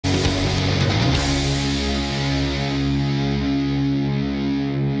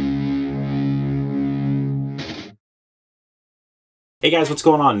Hey guys, what's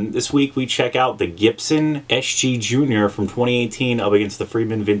going on? This week we check out the Gibson SG Junior from 2018 up against the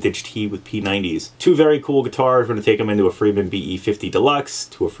Friedman Vintage T with P90s. Two very cool guitars. We're going to take them into a Friedman BE50 Deluxe,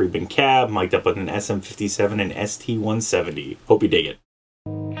 to a Friedman Cab, mic'd up with an SM57 and ST170. Hope you dig it.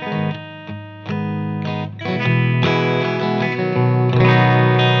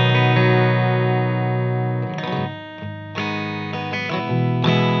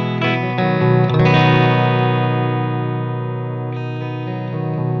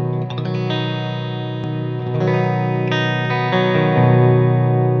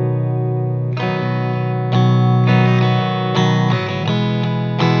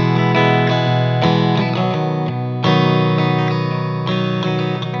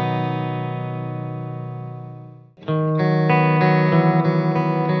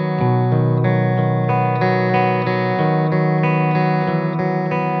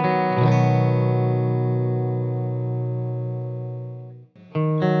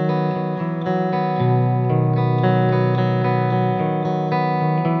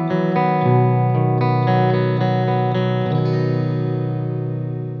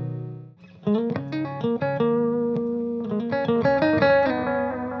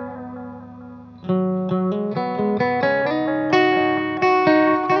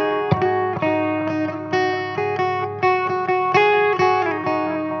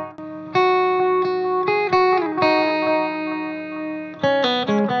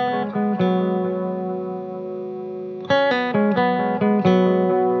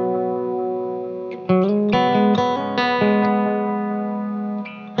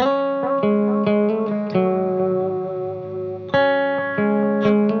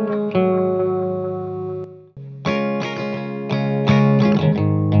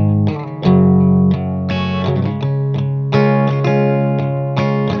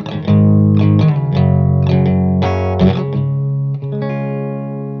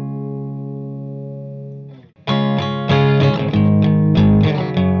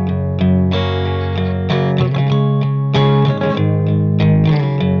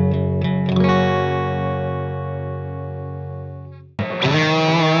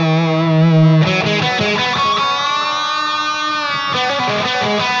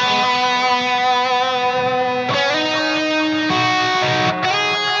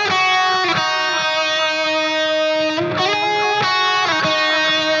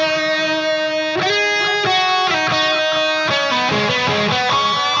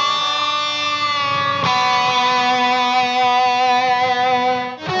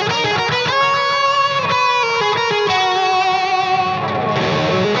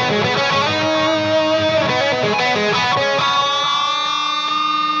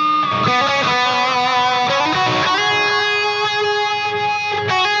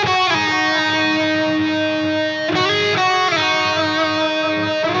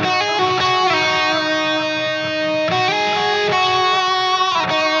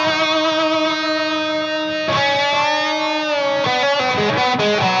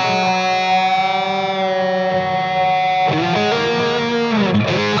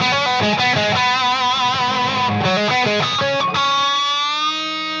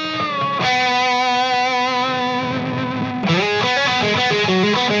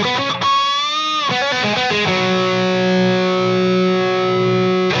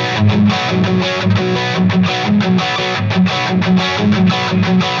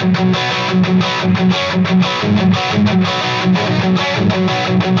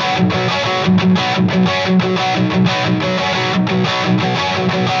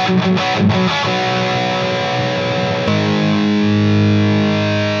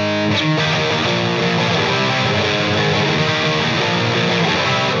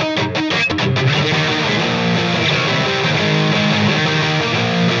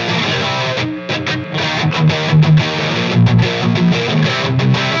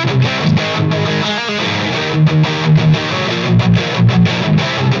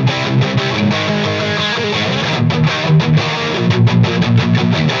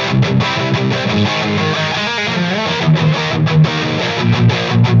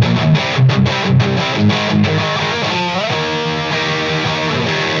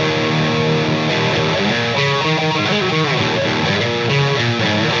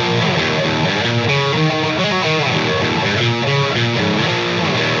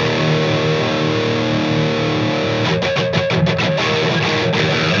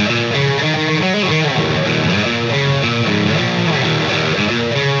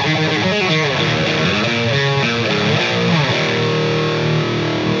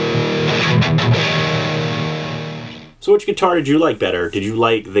 So which guitar did you like better? Did you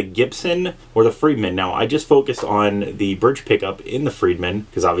like the Gibson or the Friedman? Now, I just focused on the bridge pickup in the Friedman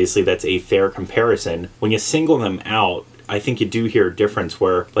because obviously that's a fair comparison. When you single them out, I think you do hear a difference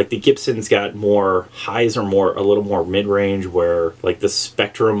where like the Gibson's got more highs or a little more mid-range, where like the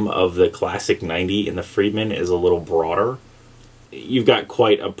spectrum of the classic 90 in the Friedman is a little broader. You've got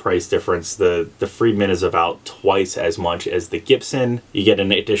quite a price difference. The Friedman is about twice as much as the Gibson. You get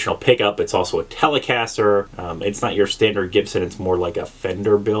an additional pickup. It's also a Telecaster. It's not your standard Gibson. It's more like a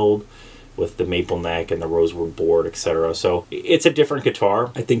Fender build with the maple neck and the rosewood board, etc. So it's a different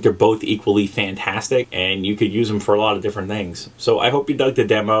guitar. I think they're both equally fantastic, and you could use them for a lot of different things. So I hope you dug the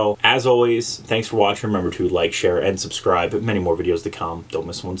demo. As always, thanks for watching. Remember to like, share, and subscribe. Many more videos to come. Don't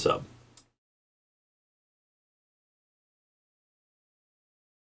miss one sub.